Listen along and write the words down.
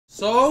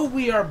So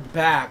we are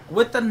back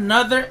with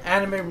another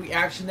anime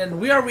reaction,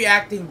 and we are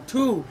reacting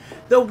to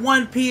the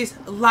One Piece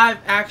live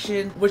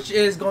action, which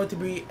is going to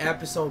be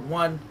episode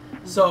 1.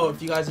 So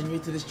if you guys are new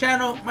to this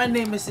channel, my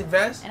name is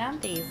𝐬𝐤𝐿. And I'm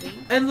Daisy.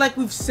 And like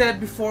we've said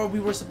before, we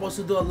were supposed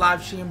to do a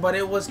live stream, but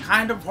it was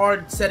kind of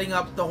hard setting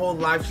up the whole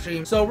live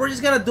stream. So we're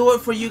just gonna do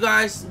it for you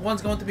guys.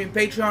 One's going to be on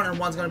Patreon and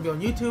one's gonna be on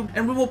YouTube,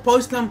 and we will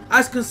post them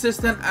as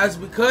consistent as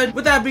we could.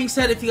 With that being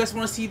said, if you guys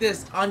want to see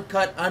this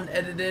uncut,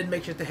 unedited,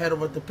 make sure to head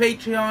over to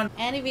Patreon.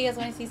 And if you guys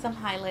want to see some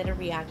highlighted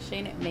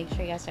reaction, make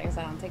sure you guys check us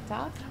out on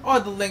TikTok.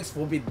 All the links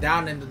will be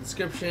down in the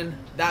description.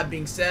 That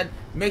being said,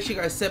 make sure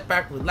you guys sit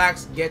back,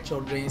 relax, get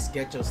your drinks,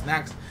 get your snacks,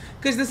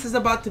 because this is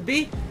about to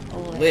be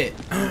lit.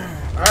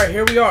 Alright,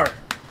 here we are.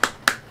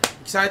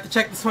 Excited to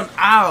check this one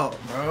out,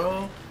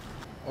 bro.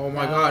 Oh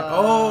my god.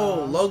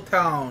 Oh,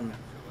 Logtown.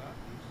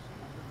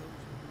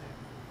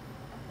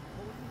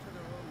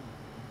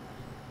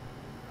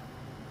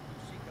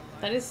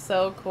 That is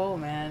so cool,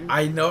 man.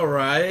 I know,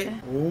 right?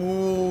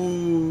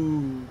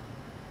 Ooh.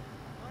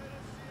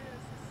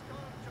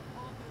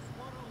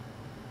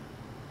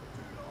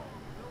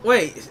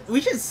 Wait,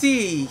 we should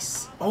see.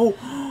 Oh,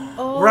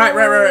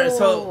 right.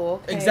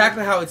 So okay.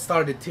 exactly how it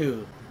started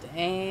too.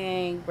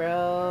 Dang,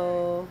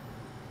 bro.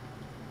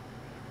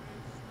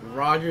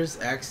 Roger's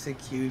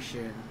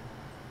execution.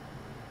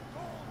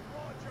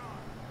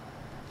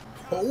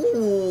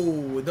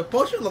 Oh, the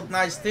poster looked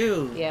nice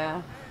too.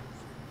 Yeah.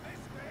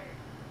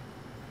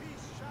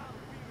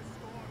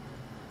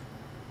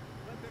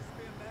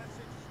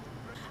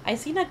 I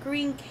seen a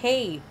green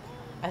cape.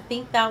 I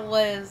think that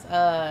was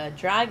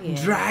dragon.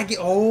 Dragon.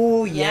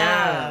 Oh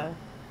yeah.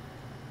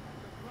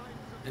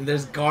 And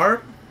there's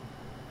Garp.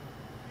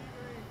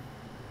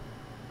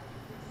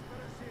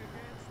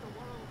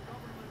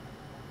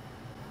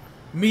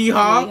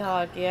 Mihawk.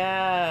 Mihawk,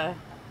 yeah.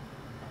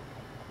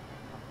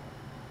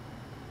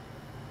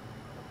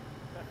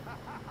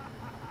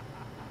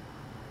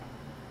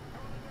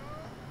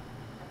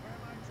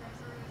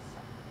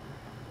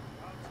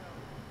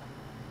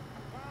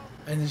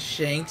 And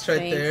Shanks right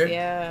there.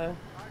 Yeah.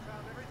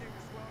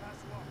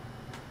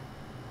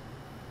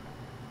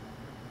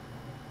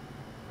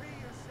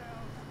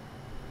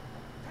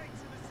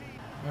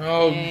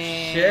 Oh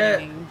Dang.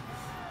 shit.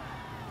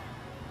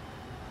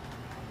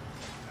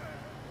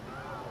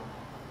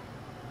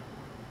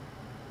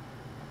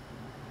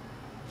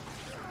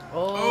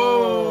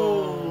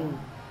 Oh.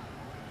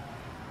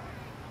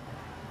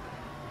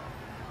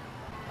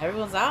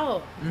 Everyone's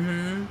out.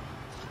 Mm-hmm.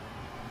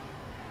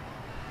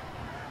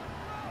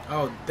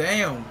 Oh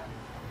damn.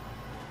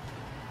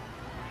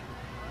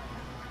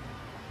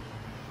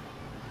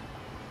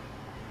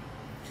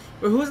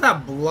 But who's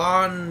that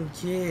blonde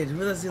kid? Who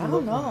does he I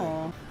look don't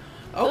know.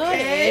 like?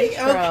 Okay, Good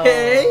intro.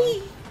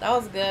 okay. That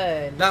was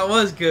good. That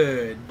was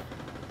good.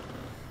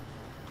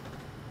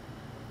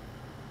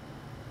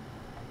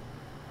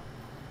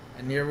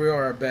 And here we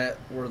are, I bet,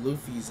 where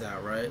Luffy's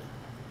at, right?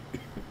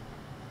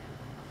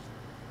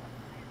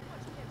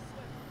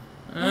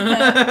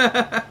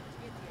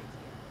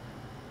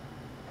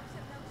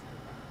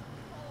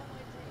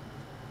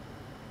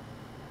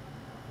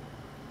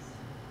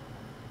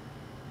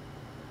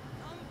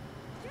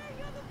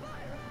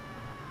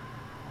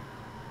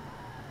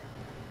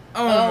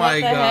 Oh my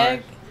god.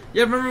 Heck?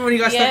 Yeah, remember when he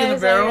got stuck in the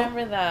barrel? I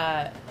remember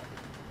that.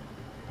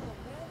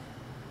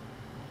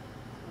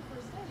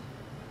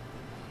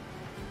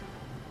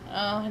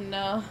 Oh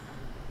no.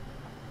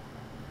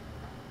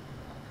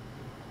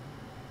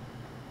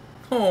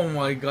 Oh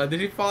my god,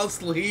 did he fall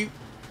asleep?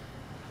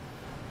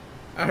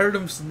 I heard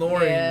him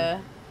snoring.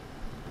 Yeah.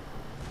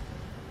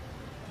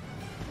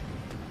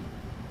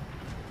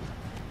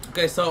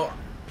 Okay, so,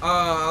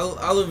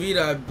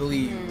 𝐬𝐿, I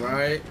believe,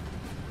 right?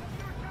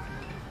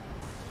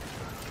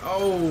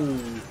 Oh.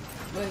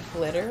 With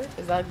glitter?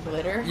 Is that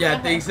glitter? Yeah, I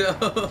think so.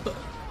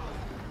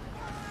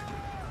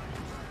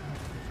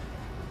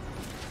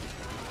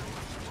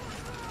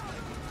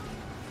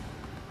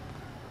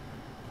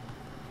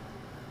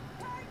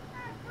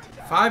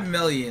 $5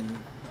 million.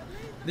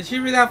 Did she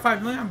really have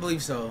 5 million? I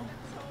believe so.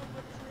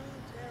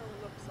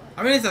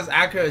 I mean, it's as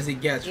accurate as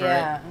it gets, right?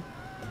 Yeah.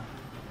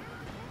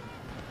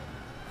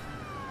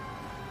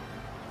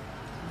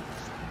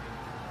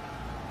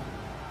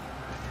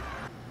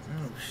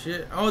 Oh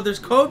shit! Oh, there's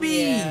Kobe.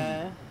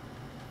 Yeah.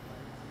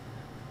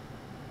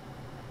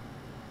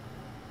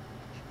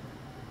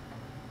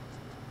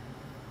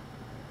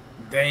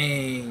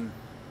 Dang.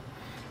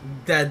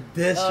 That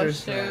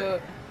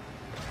disrespect.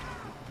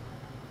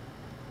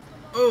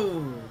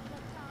 Oh.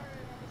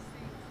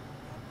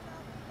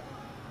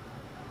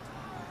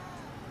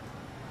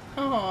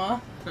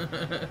 Aww.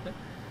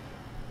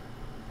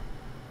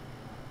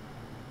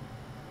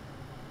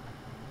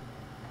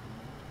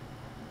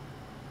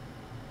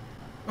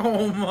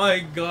 Oh my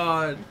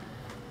god.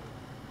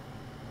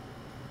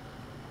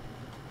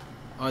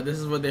 Oh, this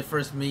is where they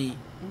first meet.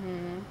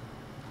 Mm-hmm.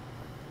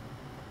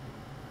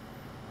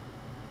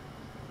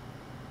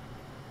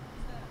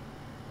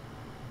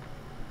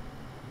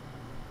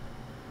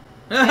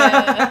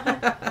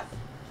 Yeah.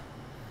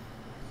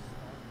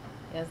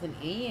 Yes, as an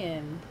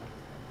Ian.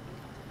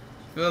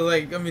 Feel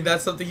like, I mean,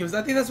 that's something he was.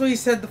 I think that's what he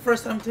said the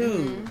first time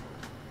too,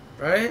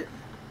 right?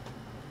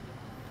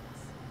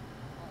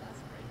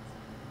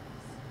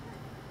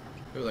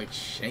 Feel like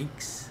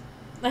Shanks.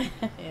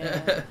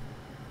 Yeah.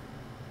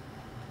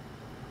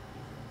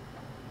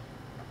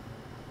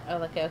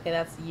 Oh, okay,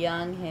 that's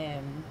young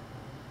him.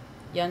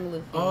 Young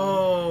Luffy.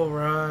 Oh,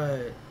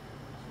 right.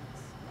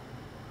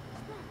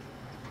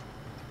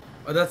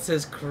 Oh, that's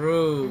his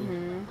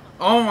crew.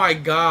 Oh my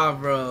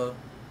god, bro.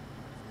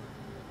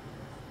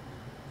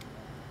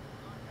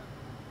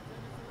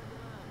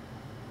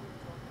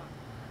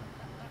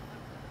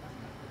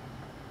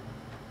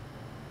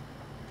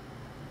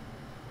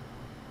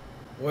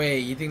 Wait,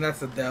 you think that's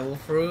the devil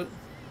fruit?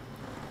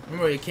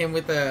 Remember, it came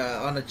with the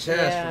on the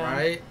chest,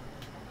 right?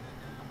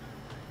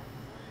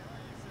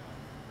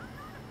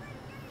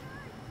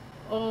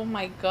 Oh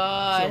my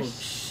gosh. Oh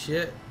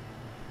shit.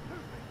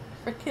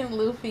 Freaking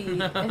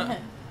Luffy.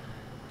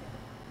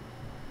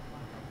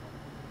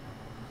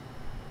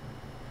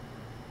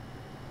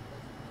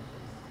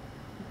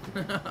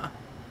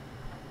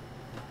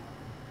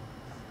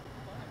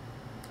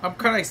 I'm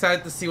kind of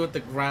excited to see what the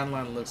Grand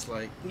Line looks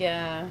like.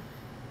 Yeah.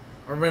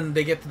 Or when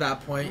they get to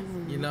that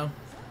point, you know?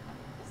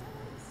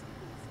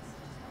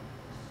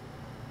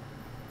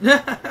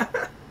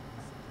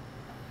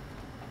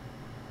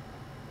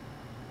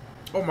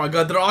 Oh my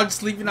god, they're all just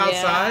sleeping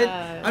outside?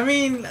 Yeah. I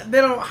mean, they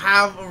don't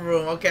have a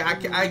room. Okay, I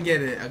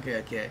get it.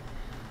 Okay.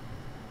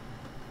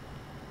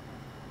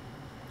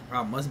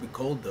 Wow, it must be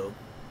cold though.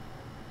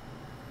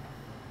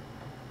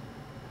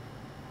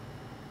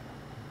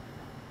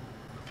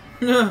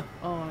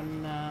 Oh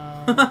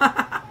no.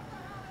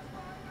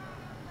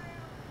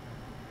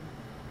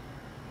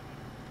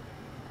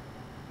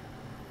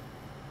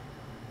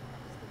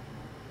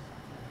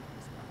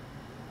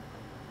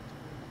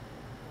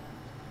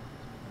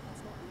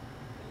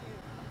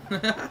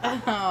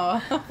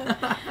 Oh.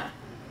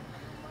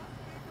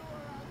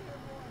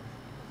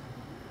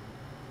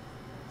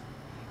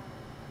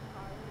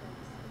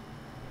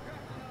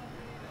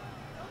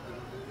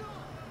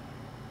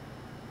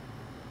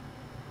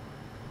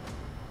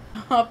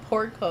 Oh,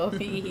 poor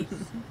Kobe.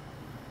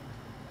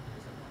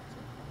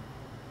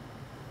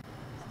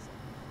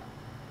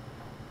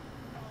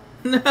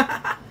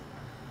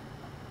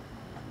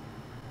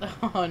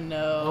 Oh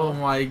no. Oh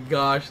my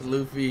gosh,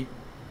 Luffy.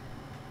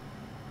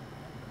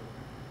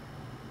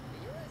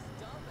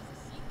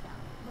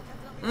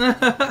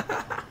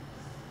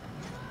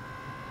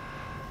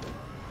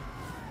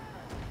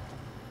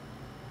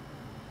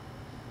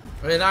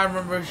 And I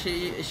remember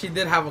she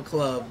did have a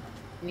club.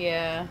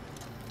 Yeah.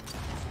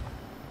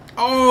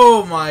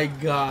 Oh my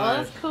god.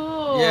 Well, that's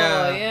cool.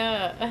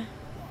 Yeah.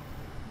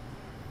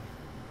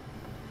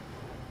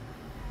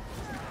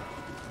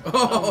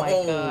 Oh my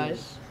gosh.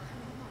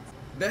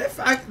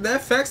 The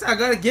effects, I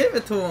gotta give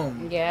it to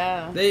them.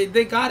 Yeah.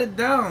 They got it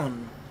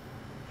down.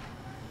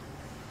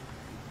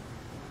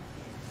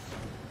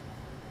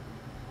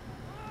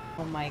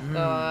 Oh my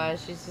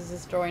gosh, she's just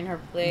destroying her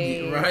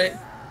place. Right?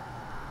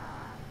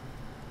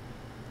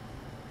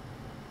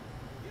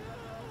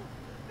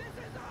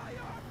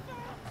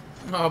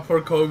 Oh,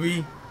 poor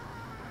Kobe.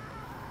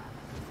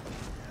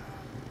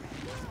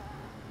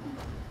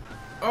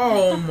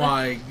 Oh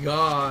my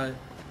god.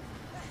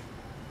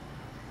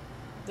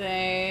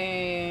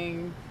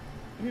 Dang.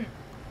 Anyone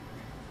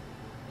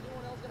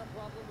else got a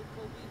problem with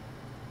Kobe?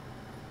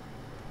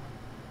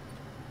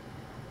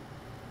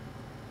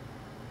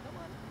 Come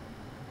on.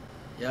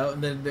 Yeah,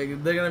 and then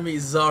they're gonna meet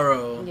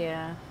Zoro.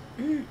 Yeah.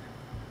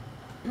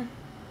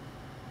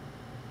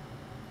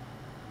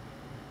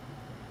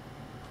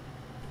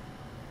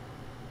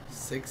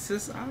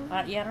 Six's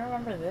Island? Yeah, I don't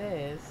remember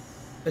this.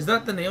 Is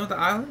that the name of the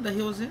island that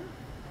he was in?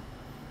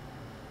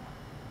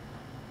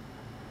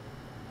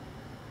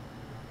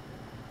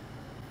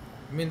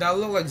 I mean, that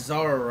looked like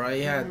Zoro, right?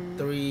 He had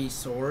 3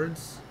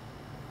 swords.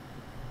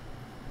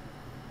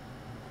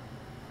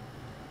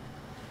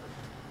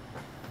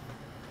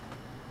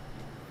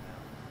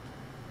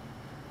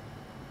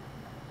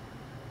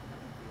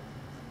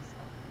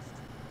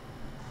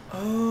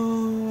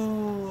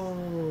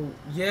 Oh,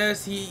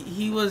 yes,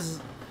 he was.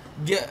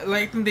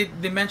 Like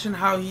they mentioned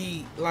how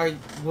he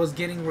was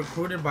getting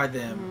recruited by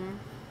them,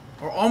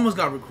 or almost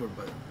got recruited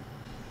by them.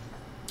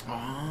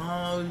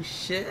 Oh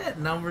shit!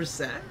 Number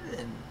 7.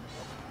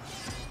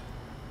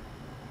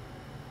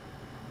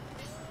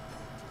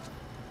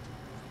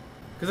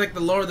 Cause like the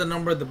lower the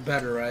number, the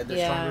better, right?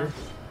 They're stronger.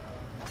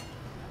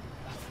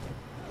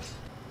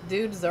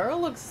 Dude, Zoro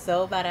looks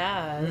so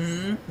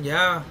badass.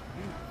 Yeah.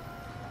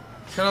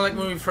 Kind of like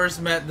when we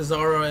first met the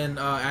Zoro in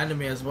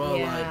anime as well.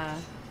 Yeah.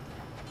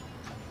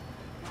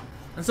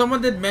 And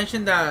someone did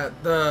mention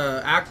that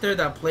the actor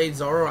that played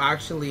Zoro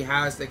actually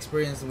has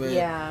experience with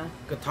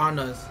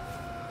katanas.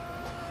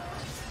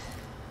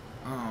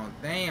 Oh,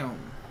 damn.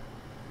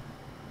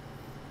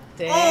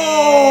 Dang.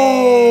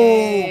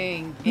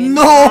 Oh!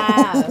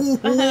 No!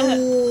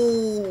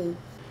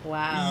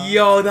 Wow.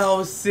 Yo, that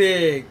was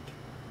sick.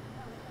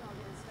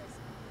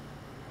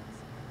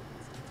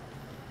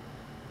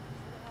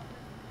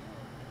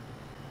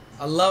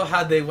 I love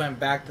how they went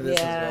back to this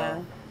as Yeah.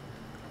 well.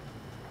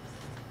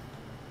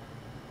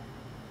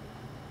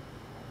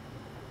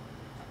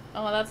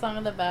 Oh, that song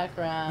in the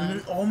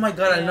background. Oh my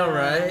god, I know,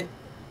 Yeah. right?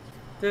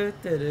 Yeah.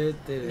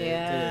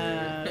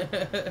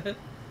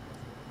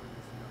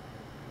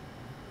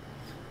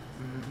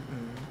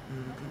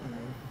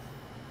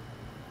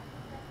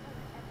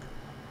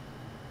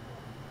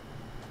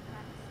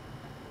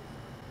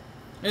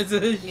 It's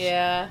a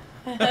Yeah.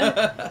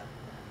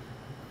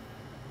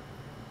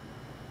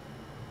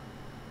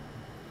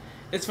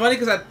 It's funny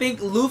because I think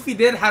Luffy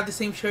did have the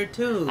same shirt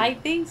too. I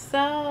think so.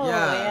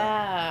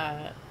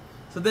 Yeah.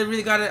 So they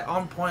really got it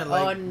on point,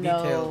 like Oh no.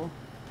 detailed.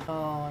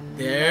 Oh no.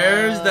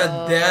 There's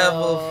the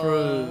devil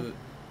fruit.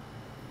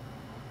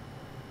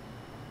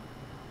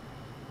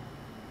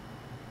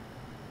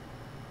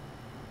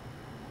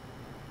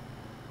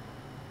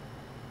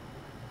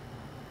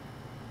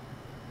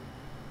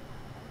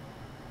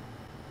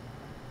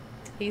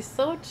 He's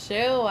so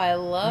chill. I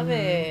love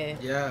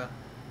it. Yeah.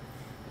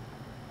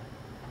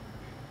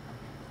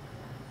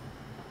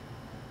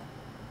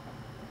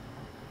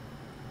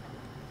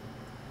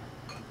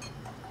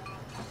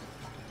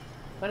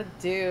 What a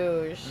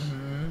douche.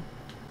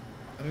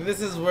 I mean,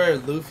 this is where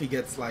Luffy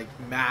gets like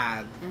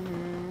mad.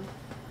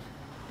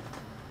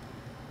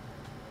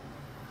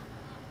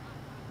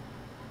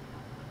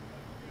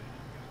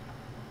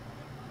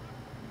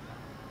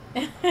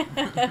 In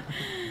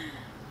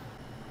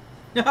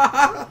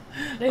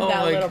Oh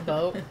that my little God.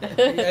 boat.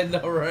 Yeah, I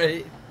know,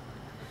 right?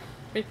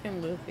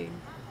 Freaking Luffy.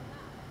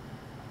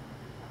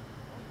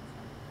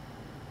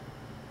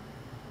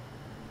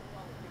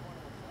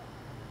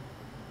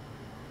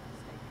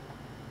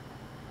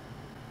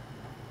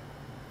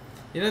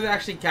 You know, they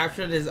actually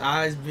captured his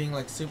eyes being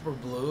like super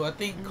blue. I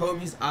think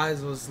Kobe's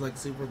eyes was like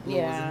super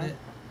blue, wasn't it?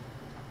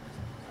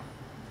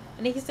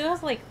 And he still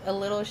has like a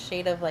little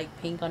shade of like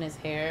pink on his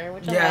hair,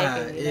 which I Yeah,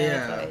 like. You know?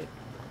 yeah. It's like,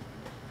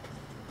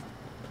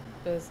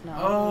 there's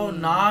Nami. Oh,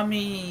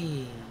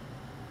 Nami.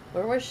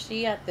 Where was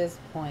she at this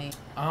point?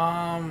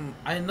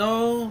 I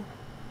know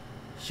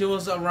she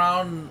was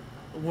around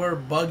where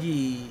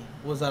Buggy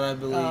was at, I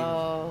believe.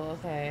 Oh,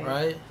 okay.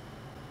 Right?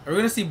 Are we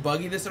gonna see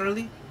Buggy this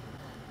early?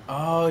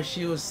 Oh,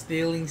 she was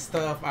stealing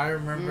stuff. I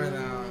remember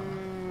now.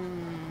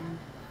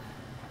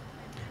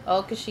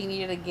 Oh, because she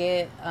needed to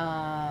get,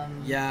 Yeah.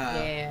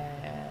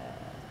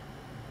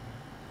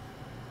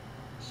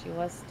 She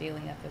was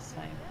stealing at this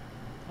time.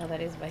 Oh,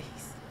 that is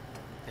Vice.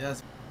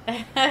 Yes.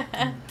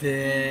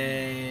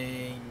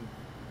 Dang.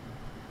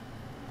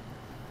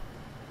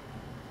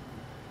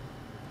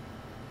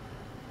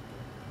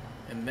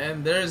 And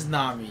then there's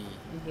Nami.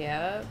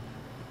 Yep.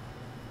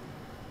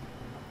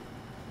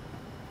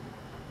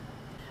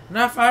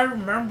 Now, if I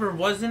remember,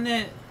 was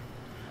it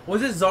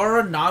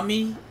Zoro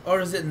Nami or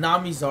is it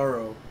Nami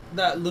Zoro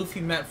that Luffy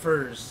met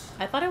first?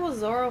 I thought it was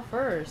Zoro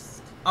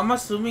first. I'm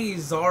assuming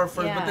he's Zoro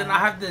first, but then Yeah. I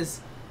have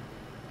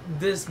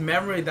this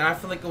memory that I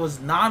feel like it was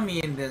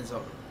Nami and then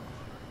Zoro.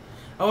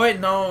 Oh wait,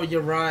 no,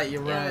 you're right.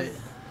 You're right.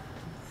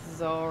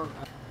 Zoro.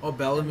 Oh,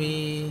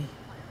 Bellamy.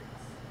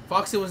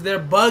 Foxy was there.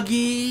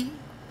 Buggy.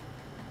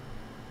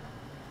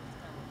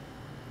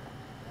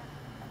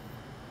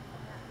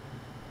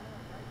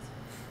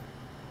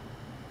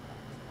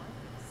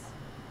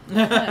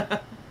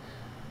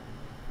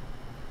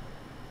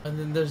 And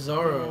then there's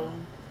Zoro.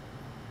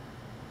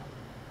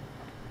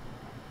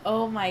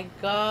 Oh my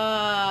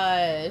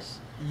gosh.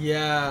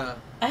 Yeah.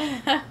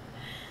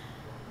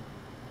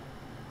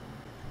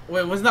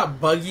 Wait, wasn't that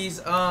Buggy's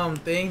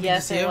thing? Did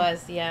Yes, you see it him?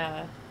 was.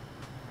 Yeah.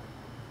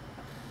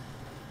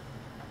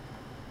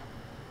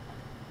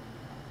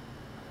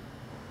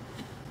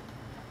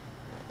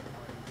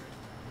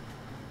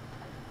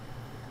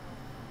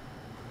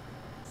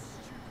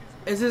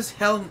 Is this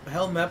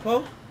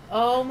Helmeppo?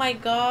 Oh my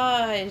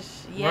gosh.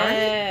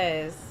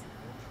 Yes.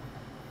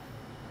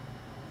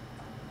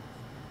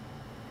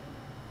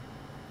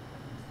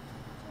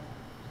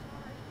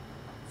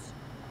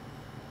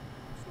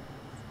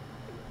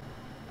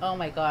 Oh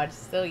my god,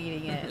 still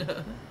eating it.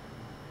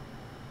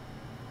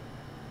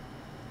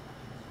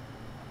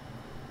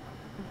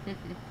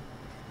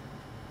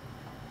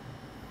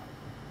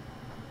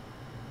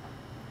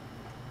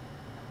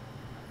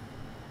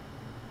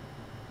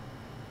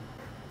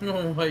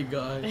 Oh my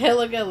god. Hey,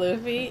 look at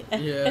Luffy.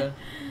 Yeah.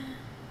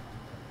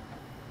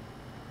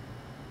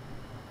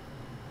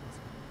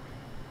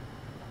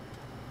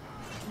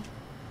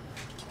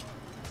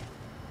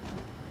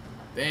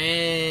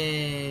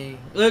 Dang.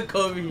 Look,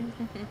 Kobe.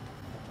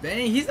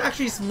 Dang, he's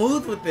actually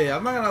smooth with it.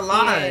 I'm not gonna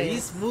lie.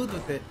 He's smooth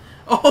with it.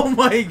 Oh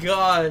my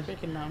gosh.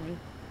 Freaking Nami.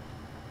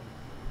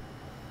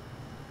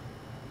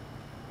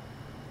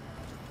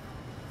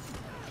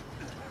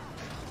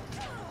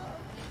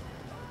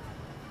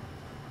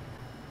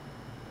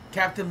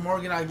 Captain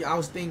Morgan, I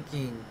was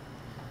thinking.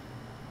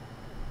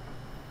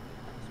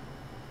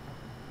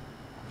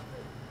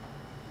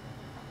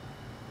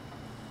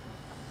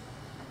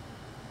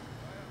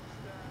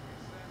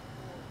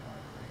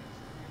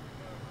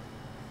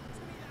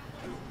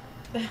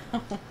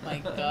 Oh my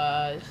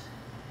gosh.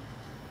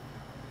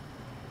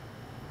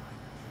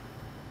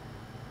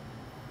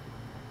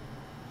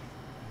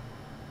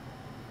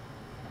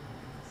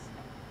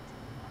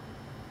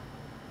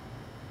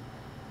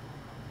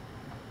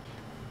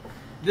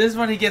 This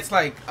one he gets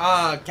like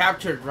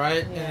captured,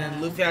 right? Yeah. And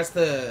then Luffy has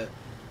to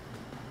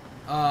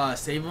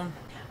save him.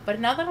 But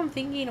now that I'm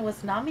thinking,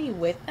 was Nami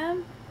with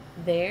them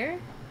there?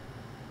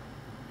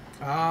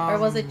 Or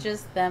was it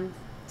just them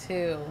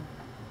two?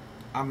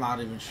 I'm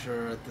not even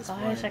sure at this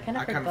point. Gosh, I kind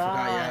of forgot.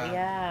 Yeah.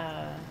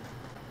 Yeah.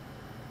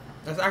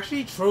 That's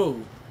actually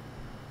true.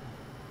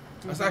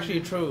 That's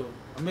actually true.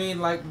 I mean,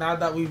 like, now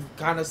that we've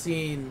kind of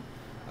seen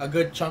a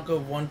good chunk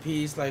of One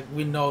Piece, like,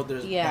 we know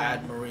there's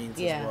bad Marines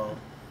as well.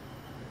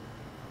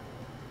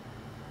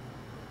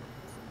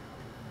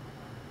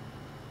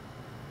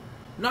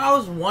 No, I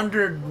was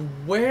wondered,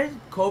 where did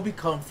Kobe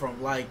come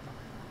from? Like,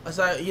 I was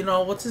like, you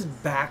know, what's his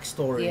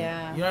backstory?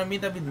 Yeah. You know what I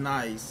mean? That'd be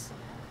nice.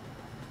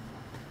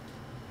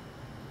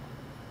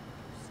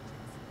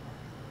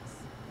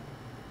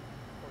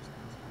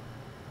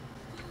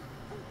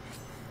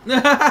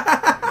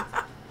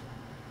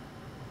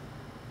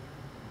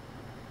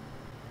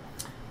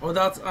 Well,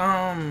 that's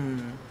what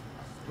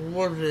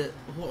was it?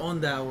 Who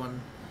owned that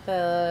one?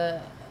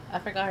 I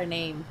forgot her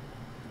name.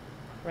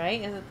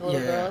 Right? Is it the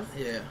little girls?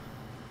 Yeah.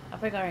 I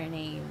forgot her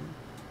name.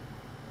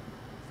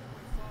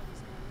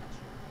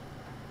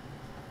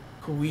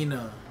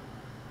 Kuina.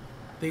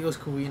 I think it was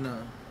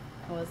Kuina.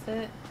 Was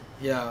it?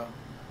 Yeah.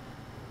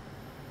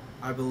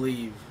 I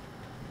believe.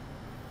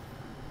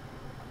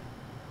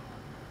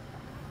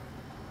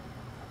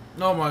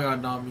 Oh my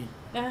god, Nami.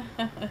 Is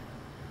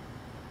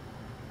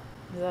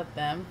that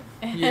them?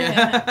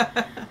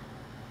 Yeah.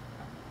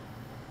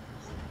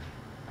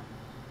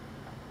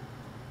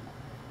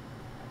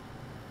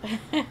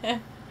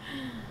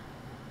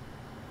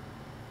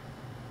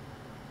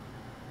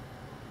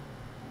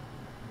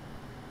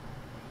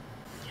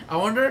 I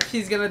wonder if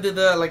he's gonna do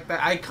the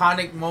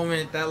iconic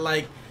moment that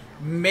like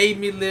made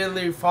me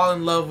literally fall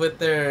in love with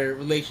their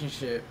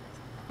relationship.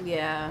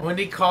 Yeah. When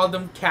he called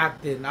him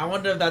captain. I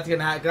wonder if that's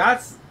gonna happen.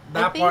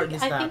 Part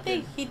needs to happen. I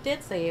think he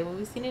did say it.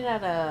 We've seen it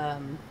at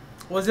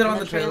Was it on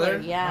the trailer?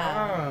 Yeah.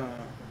 Ah.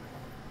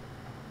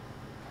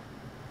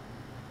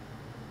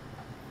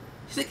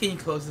 He said, "Can you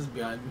close this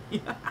behind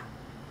me?"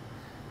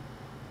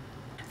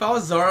 If I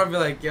was Zoro, I'd be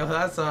like, "Yo,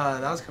 that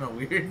was kind of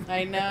weird."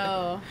 I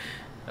know.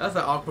 That's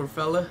an awkward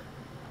fella.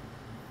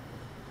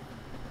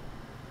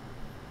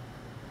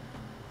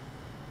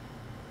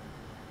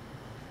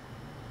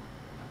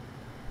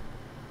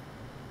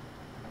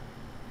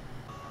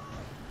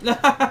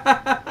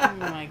 Oh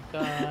my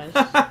gosh.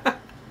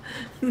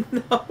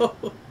 No.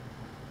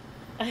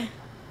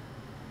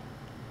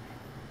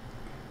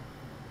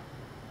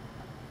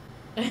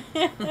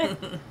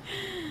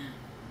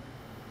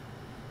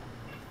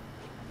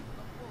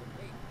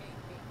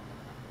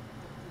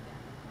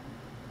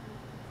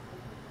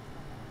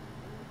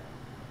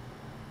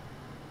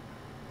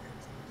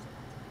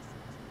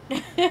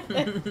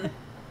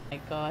 My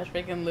gosh,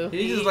 freaking Luffy.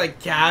 He's just like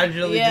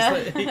casually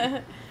just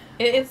like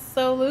It's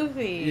so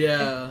Luffy.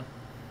 yeah.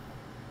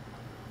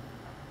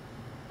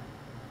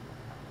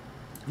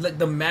 Like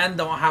the man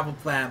don't have a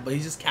plan, but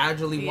he's just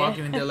casually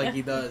walking in there like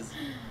he does.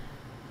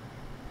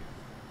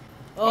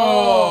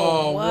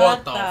 Oh,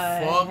 what the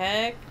fuck?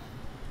 heck?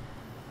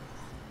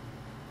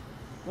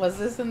 Was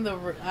this in the...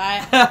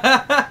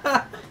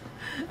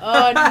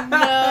 Oh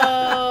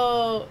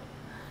no!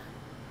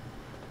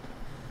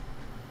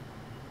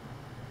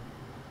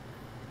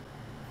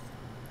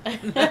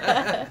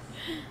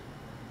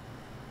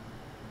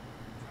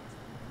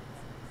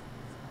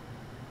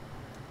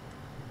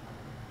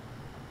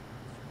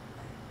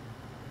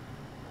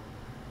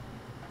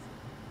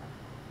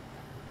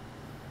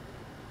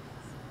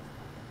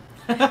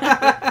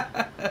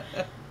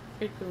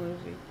 Freaking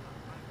movie.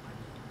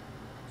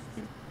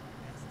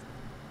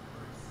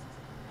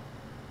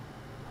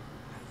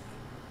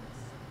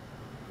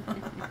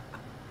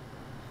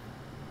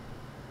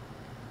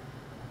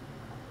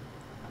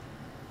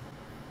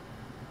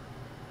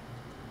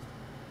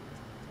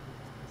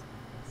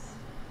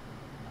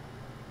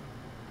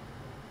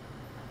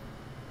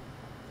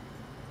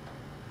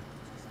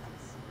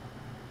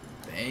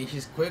 Dang,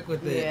 she's quick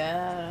with it.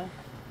 Yeah.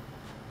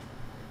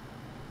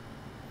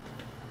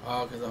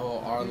 Oh, because the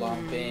whole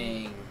Arlong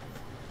thing.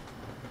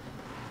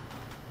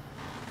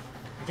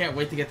 I can't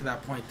wait to get to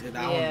that point, dude.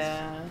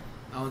 That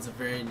one's a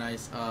very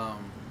nice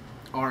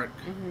arc,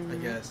 I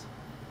guess.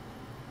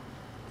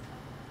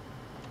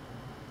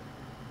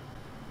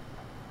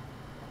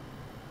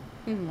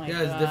 Oh my He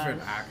has gosh.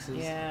 different axes.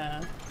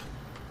 Yeah.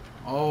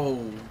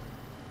 Oh.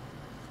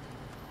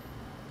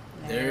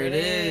 There it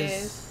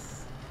is.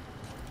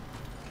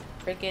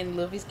 Freaking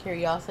Luffy's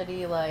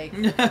curiosity, like.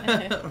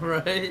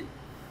 Right?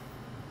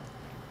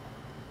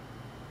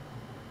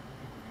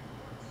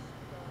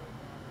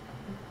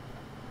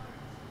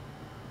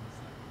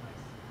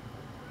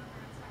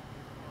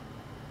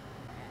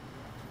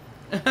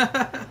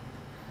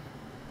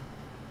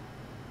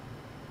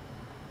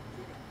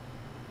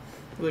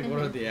 Like,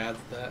 what are the ads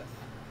that?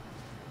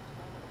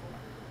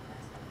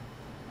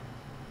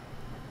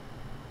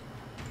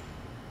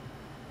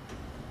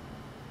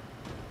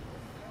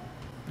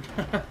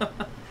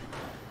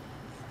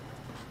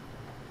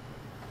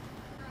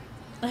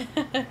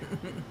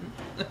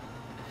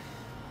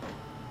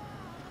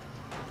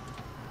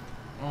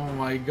 Oh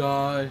my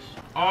gosh.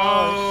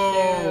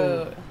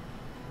 Oh, shoot.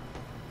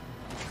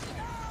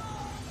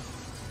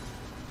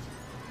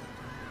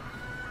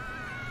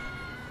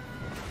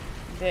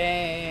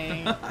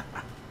 Dang.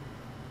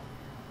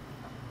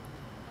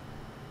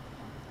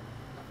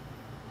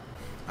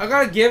 I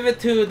gotta give it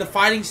to the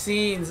fighting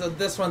scenes of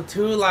this one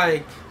too,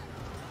 like,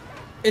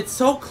 it's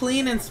so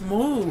clean and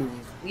smooth.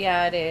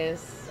 Yeah, it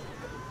is.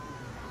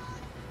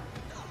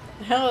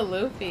 Oh,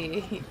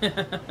 Luffy.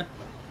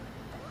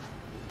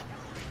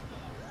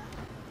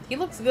 He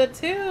looks good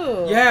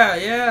too. Yeah,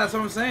 that's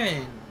what I'm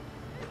saying.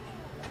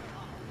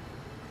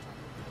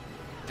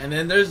 And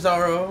then there's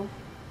Zoro.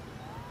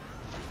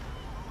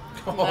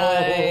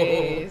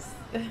 Nice.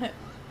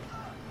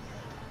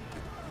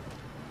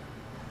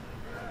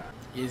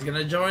 He's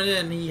gonna join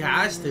in. He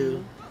has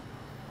to.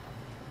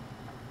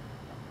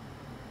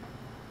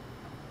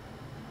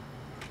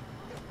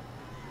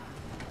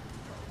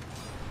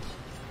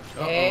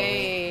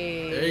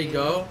 Hey. There you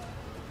go.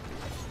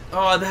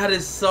 Oh, that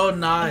is so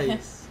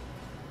nice.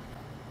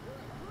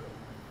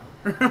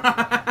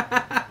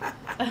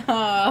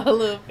 Oh,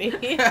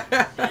 Luffy.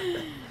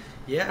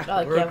 Yeah,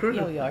 Oh, we're a crew.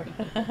 yeah, we are.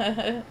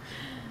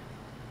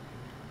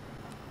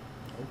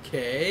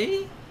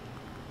 Okay.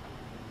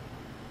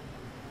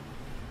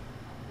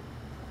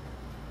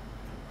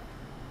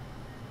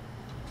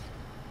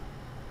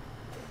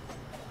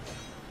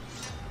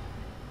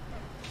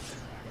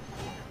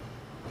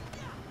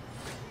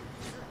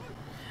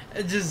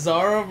 It's just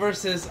Zoro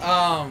versus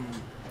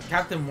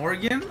Captain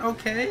Morgan.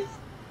 Okay.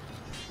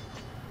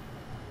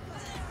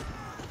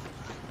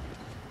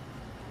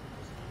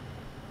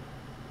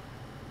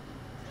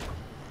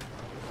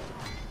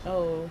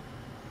 Oh.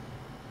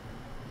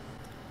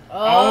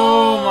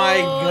 Oh my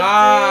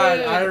god,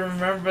 dude. I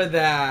remember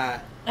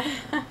that.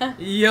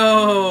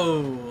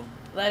 Yo.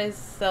 That is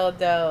so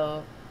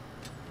dope.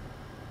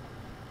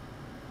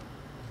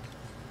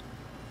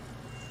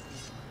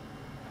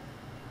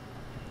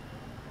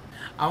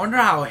 I wonder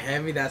how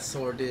heavy that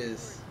sword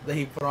is that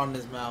he put on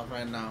his mouth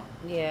right now.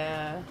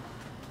 Yeah.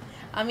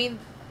 I mean,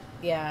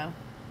 yeah.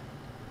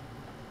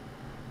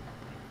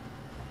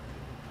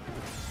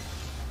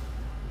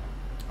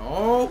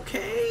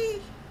 Okay.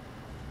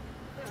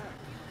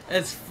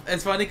 It's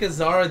funny because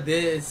Zoro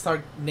did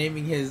start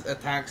naming his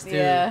attacks too.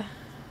 Yeah.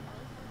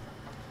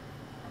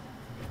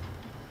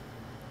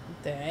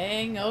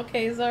 Dang.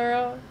 Okay,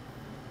 Zoro.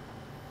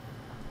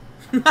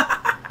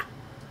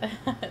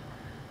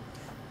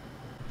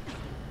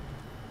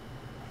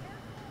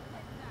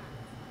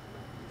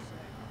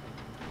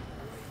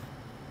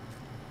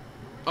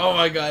 Oh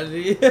my god.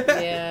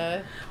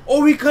 Yeah.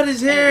 Oh, he cut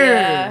his hair.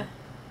 Yeah.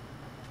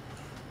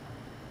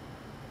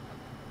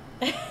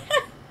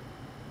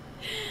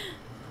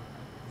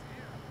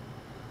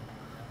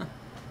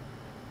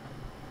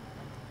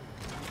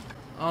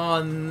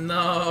 Oh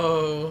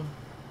no.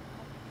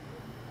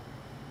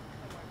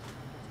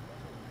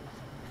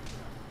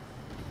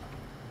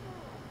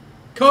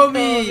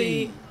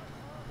 Kobe.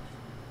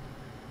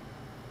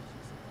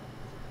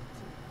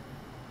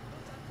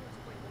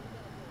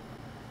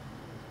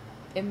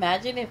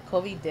 Imagine if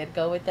Kobe did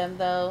go with them,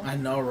 though. I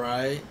know,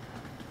 right?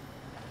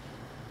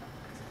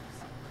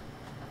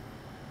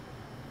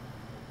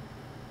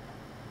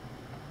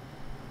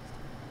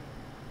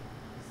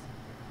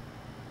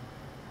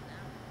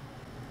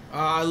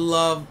 I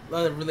love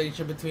the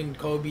relationship between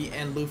Kobe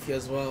and Luffy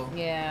as well.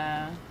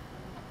 Yeah.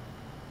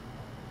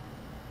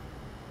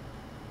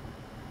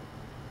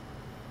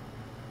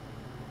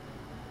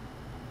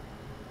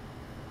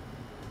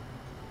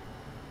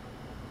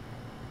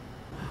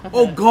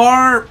 Oh,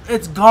 Garp!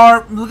 It's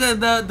Garp! Look at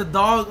the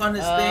dog on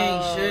his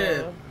thing.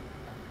 Shit.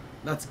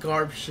 That's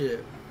Garp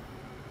shit.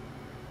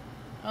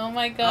 Oh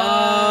my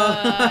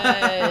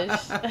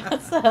gosh.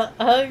 That's so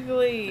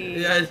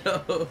ugly. Yeah, I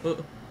know.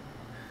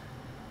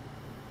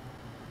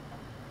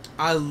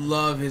 I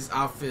love his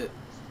outfit.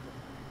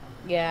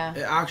 Yeah.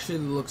 It actually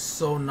looks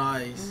so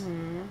nice.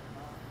 Mm-hmm.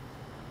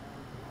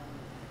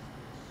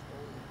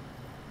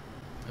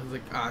 I was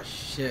like, ah,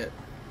 shit.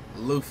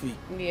 Luffy.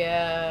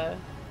 Yeah.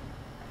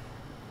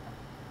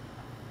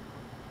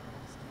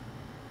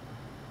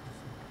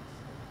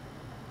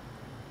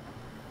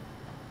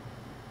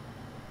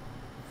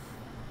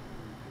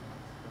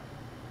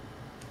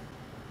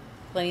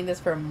 Playing this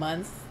for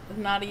months,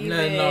 not even.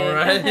 No,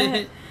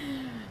 right?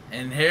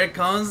 And here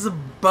comes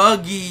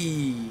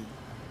Buggy.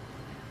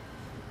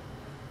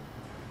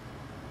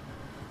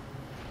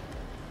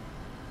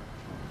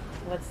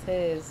 What's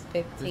his?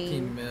 15?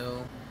 15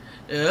 mil.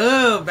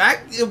 Oh,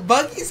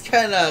 Buggy's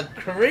kind of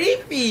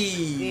creepy.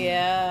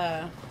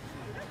 Yeah.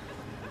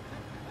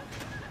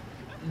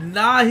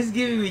 Nah, he's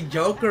giving me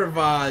Joker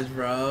vibes,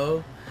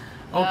 bro.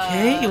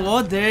 Okay,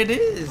 well, there it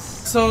is.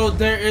 So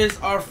there is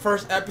our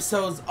first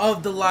episodes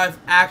of the live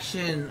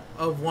action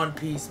of One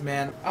Piece,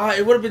 man.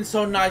 It would have been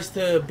so nice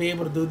to be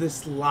able to do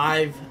this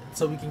live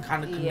so we can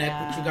kind of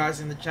connect with you guys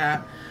in the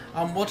chat.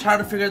 We'll try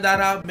to figure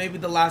that out. Maybe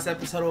the last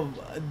episode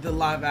of the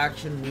live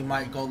action, we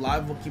might go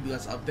live. We'll keep you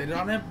guys updated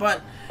on it.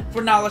 But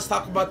for now, let's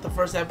talk about the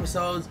first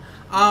episodes.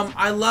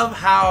 I love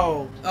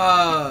how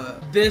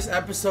this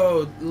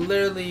episode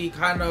literally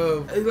kind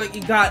of like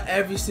it got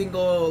every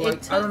single a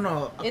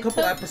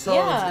couple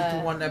episodes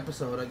into one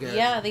episode, I guess.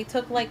 Yeah, they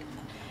took like,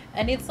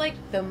 and it's like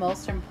the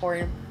most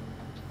important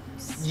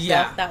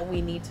stuff that we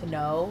need to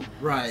know.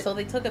 Right. So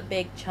they took a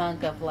big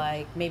chunk of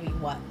like maybe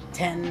what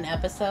 10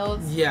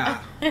 episodes.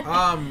 Yeah. I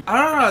don't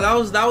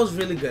know. That was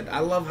really good. I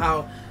love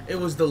how it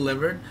was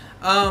delivered.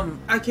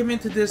 I came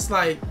into this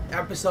like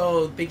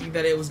episode thinking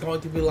that it was going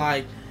to be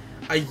like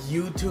a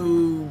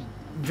YouTube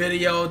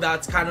video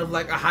that's kind of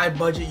like a high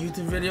budget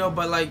YouTube video,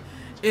 but like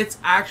it's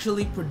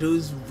actually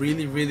produced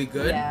really, really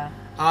good. Yeah.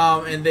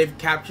 And they've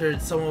captured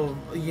some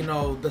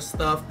of the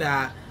stuff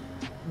that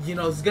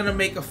is gonna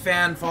make a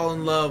fan fall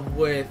in love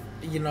with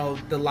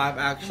the live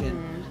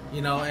action.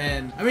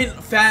 And I mean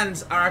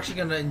fans are actually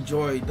gonna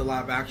enjoy the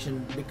live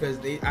action because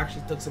they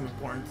actually took some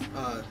important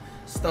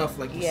stuff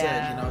like you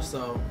said,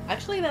 so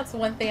actually that's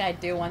one thing I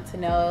do want to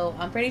know.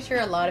 I'm pretty sure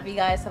a lot of you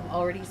guys have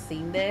already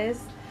seen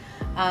this,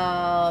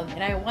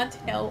 and I want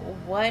to know,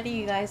 what do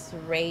you guys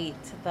rate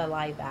the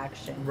live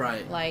action?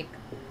 Right. Like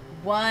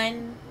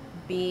 1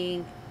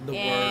 being the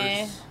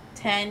worst,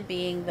 10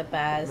 being the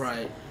best.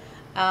 Right.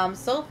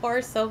 So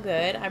far so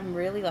good. I'm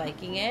really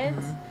liking it.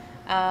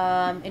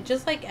 And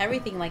just like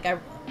everything, like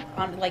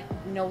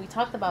we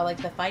talked about like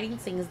the fighting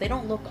scenes, they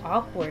don't look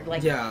awkward.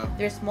 Like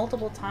there's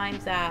multiple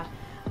times that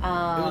it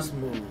was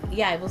smooth.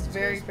 Yeah, it was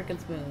very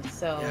freaking smooth.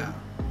 So yeah,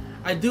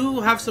 I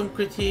do have some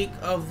critique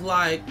of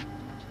like,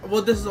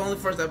 well, this is only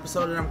first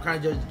episode and I'm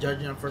kind of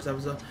judging on first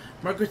episode.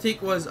 My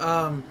critique was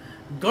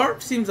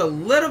Garp seems a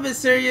little bit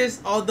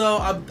serious, although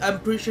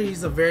I'm pretty sure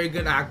he's a very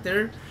good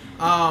actor.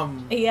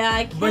 Yeah,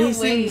 I can't but he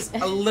wait. seems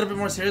a little bit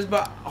more serious.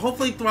 But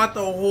hopefully throughout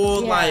the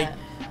whole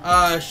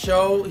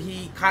show,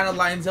 he kind of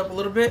lines up a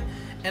little bit.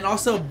 And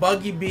also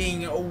Buggy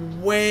being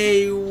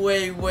way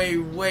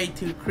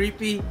too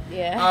creepy.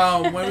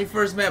 Yeah. When we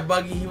first met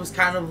Buggy, he was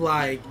kind of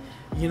like,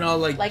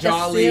 like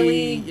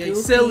jolly,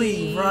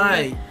 silly,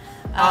 right?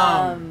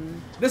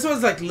 This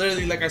was like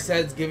literally, like I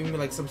said, it's giving me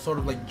like some sort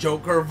of like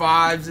Joker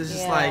vibes. It's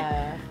just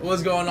like,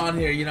 what's going on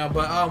here,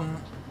 But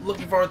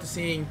looking forward to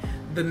seeing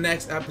the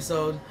next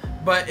episode.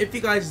 But if you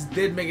guys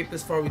did make it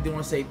this far, we do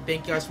want to say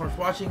thank you guys so much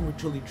for watching. We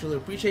truly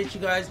appreciate you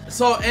guys.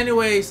 So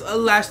anyways,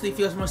 lastly, if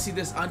you guys want to see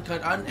this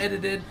uncut,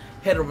 unedited,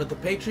 head over to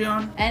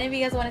Patreon. And if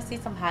you guys want to see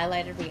some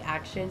highlighted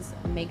reactions,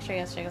 make sure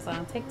you guys check us out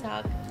on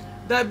TikTok.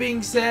 That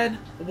being said,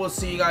 we'll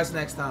see you guys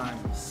next time.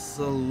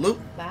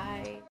 Salute.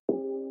 Bye.